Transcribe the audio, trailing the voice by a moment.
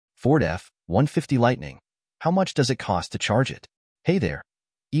Ford F-150 Lightning. How much does it cost to charge it? Hey there,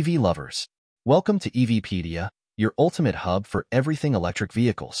 EV lovers. Welcome to EVpedia, your ultimate hub for everything electric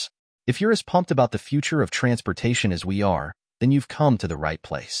vehicles. If you're as pumped about the future of transportation as we are, then you've come to the right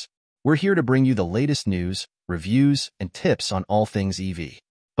place. We're here to bring you the latest news, reviews, and tips on all things EV.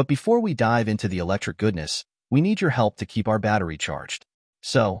 But before we dive into the electric goodness, we need your help to keep our battery charged.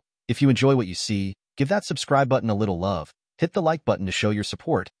 So, if you enjoy what you see, give that subscribe button a little love, hit the like button to show your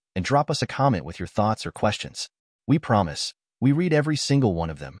support, and drop us a comment with your thoughts or questions. We promise, we read every single one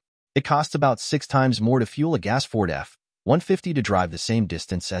of them. It costs about 6 times more to fuel a gas Ford F-150 to drive the same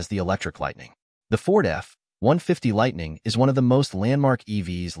distance as the electric Lightning. The Ford F-150 Lightning is one of the most landmark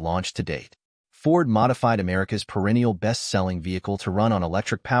EVs launched to date. Ford modified America's perennial best-selling vehicle to run on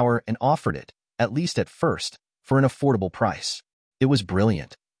electric power and offered it, at least at first, for an affordable price. It was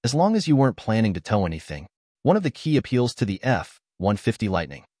brilliant, as long as you weren't planning to tow anything. One of the key appeals to the F-150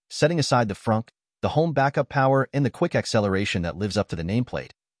 Lightning, setting aside the frunk, the home backup power, and the quick acceleration that lives up to the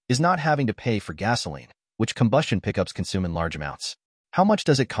nameplate, is not having to pay for gasoline, which combustion pickups consume in large amounts. How much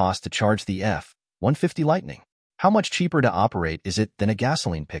does it cost to charge the F-150 Lightning? How much cheaper to operate is it than a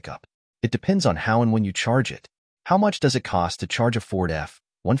gasoline pickup? It depends on how and when you charge it. How much does it cost to charge a Ford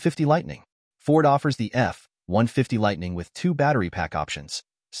F-150 Lightning? Ford offers the F-150 Lightning with 2 battery pack options: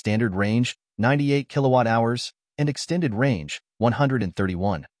 standard range, 98 kilowatt-hours, and extended range,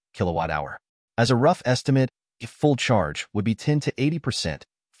 131 kilowatt-hour. As a rough estimate, if full charge would be 10 to 80%,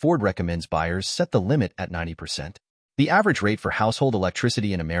 Ford recommends buyers set the limit at 90%. The average rate for household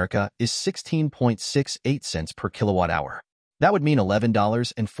electricity in America is 16.68 cents per kilowatt-hour. That would mean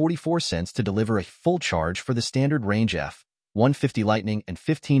 $11.44 to deliver a full charge for the standard range F-150 Lightning and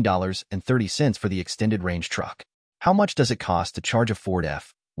 $15.30 for the extended range truck. How much does it cost to charge a Ford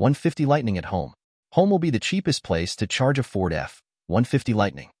F-150 Lightning at home? Home will be the cheapest place to charge a Ford F-150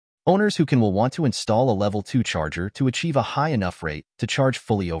 Lightning. Owners who will want to install a level 2 charger to achieve a high enough rate to charge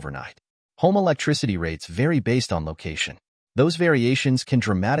fully overnight. Home electricity rates vary based on location. Those variations can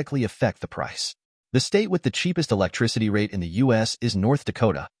dramatically affect the price. The state with the cheapest electricity rate in the U.S. is North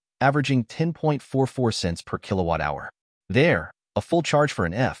Dakota, averaging 10.44 cents per kilowatt-hour. There, a full charge for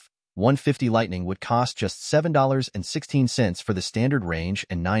an F-150 Lightning would cost just $7.16 for the standard range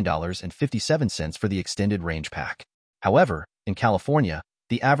and $9.57 for the extended range pack. However, in California,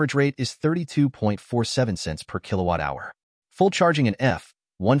 the average rate is 32.47 cents per kilowatt-hour. Full charging an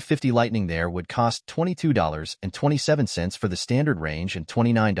F-150 Lightning there would cost $22.27 for the standard range and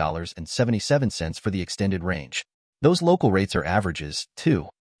 $29.77 for the extended range. Those local rates are averages, too.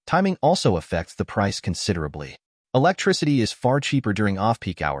 Timing also affects the price considerably. Electricity is far cheaper during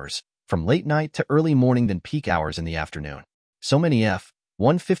off-peak hours, from late night to early morning, than peak hours in the afternoon. So many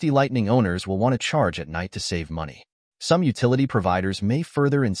F-150 Lightning owners will want to charge at night to save money. Some utility providers may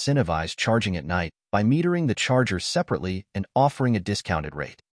further incentivize charging at night by metering the charger separately and offering a discounted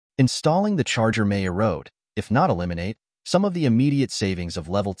rate. Installing the charger may erode, if not eliminate, some of the immediate savings of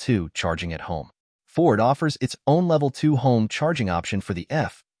Level 2 charging at home. Ford offers its own Level 2 home charging option for the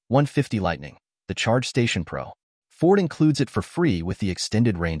F-150 Lightning, the Charge Station Pro. Ford includes it for free with the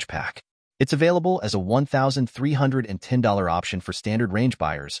extended range pack. It's available as a $1,310 option for standard range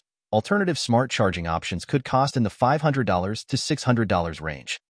buyers. Alternative smart charging options could cost in the $500 to $600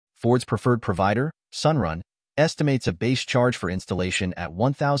 range. Ford's preferred provider, Sunrun, estimates a base charge for installation at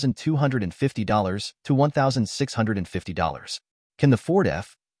 $1,250 to $1,650. Can the Ford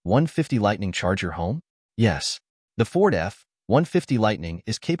F-150 Lightning charge your home? Yes. The Ford F-150 Lightning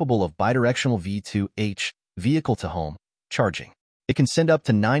is capable of bidirectional V2H, vehicle-to-home, charging. It can send up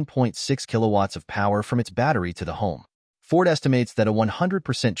to 9.6 kilowatts of power from its battery to the home. Ford estimates that a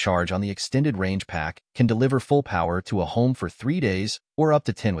 100% charge on the extended range pack can deliver full power to a home for 3 days or up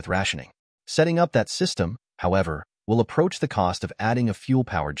to 10 with rationing. Setting up that system, however, will approach the cost of adding a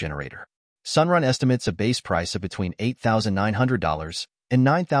fuel-powered generator. Sunrun estimates a base price of between $8,900 and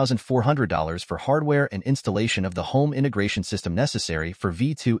 $9,400 for hardware and installation of the home integration system necessary for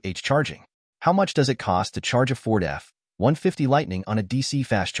V2H charging. How much does it cost to charge a Ford F-150 Lightning on a DC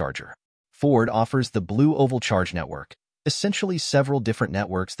fast charger? Ford offers the Blue Oval Charge Network, essentially several different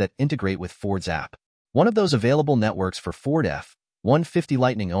networks that integrate with Ford's app. One of those available networks for Ford F-150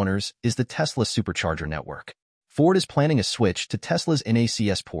 Lightning owners is the Tesla Supercharger Network. Ford is planning a switch to Tesla's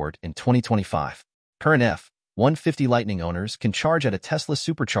NACS port in 2025. Current F-150 Lightning owners can charge at a Tesla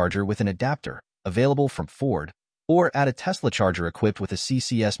Supercharger with an adapter, available from Ford, or at a Tesla charger equipped with a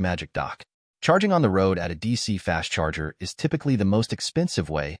CCS Magic Dock. Charging on the road at a DC fast charger is typically the most expensive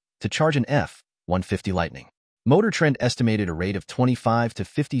way to charge an F-150 Lightning. Motor Trend estimated a rate of 25 to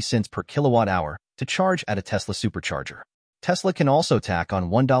 50 cents per kilowatt-hour to charge at a Tesla Supercharger. Tesla can also tack on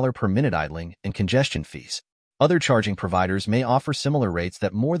 $1 per minute idling and congestion fees. Other charging providers may offer similar rates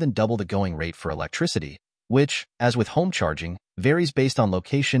that more than double the going rate for electricity, which, as with home charging, varies based on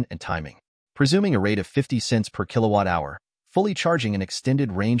location and timing. Presuming a rate of 50 cents per kilowatt hour, fully charging an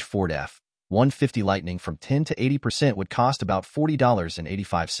extended range Ford F-150 Lightning from 10 to 80% would cost about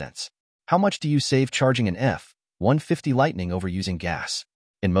 $40.85. How much do you save charging an F-150 Lightning over using gas?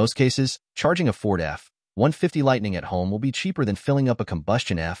 In most cases, charging a Ford F-150 Lightning at home will be cheaper than filling up a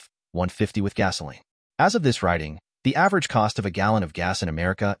combustion F-150 with gasoline. As of this writing, the average cost of a gallon of gas in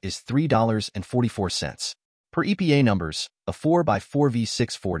America is $3.44. Per EPA numbers, a 4x4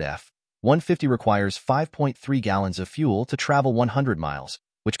 V6 Ford F-150 requires 5.3 gallons of fuel to travel 100 miles,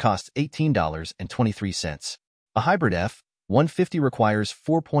 which costs $18.23. A hybrid F-150 requires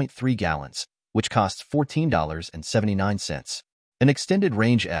 4.3 gallons, which costs $14.79. An extended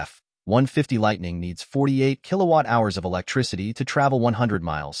range F-150 Lightning needs 48 kilowatt-hours of electricity to travel 100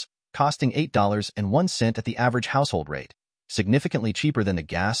 miles, costing $8.01 at the average household rate, significantly cheaper than the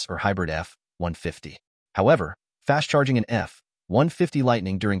gas or hybrid F-150. However, fast charging an F-150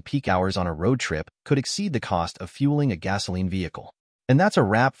 Lightning during peak hours on a road trip could exceed the cost of fueling a gasoline vehicle. And that's a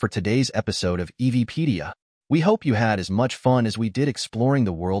wrap for today's episode of EVpedia. We hope you had as much fun as we did exploring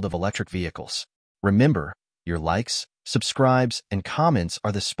the world of electric vehicles. Remember, your likes, subscribes, and comments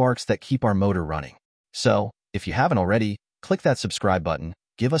are the sparks that keep our motor running. So, if you haven't already, click that subscribe button,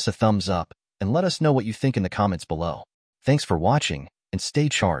 give us a thumbs up, and let us know what you think in the comments below. Thanks for watching, and stay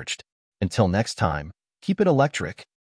charged. Until next time, keep it electric.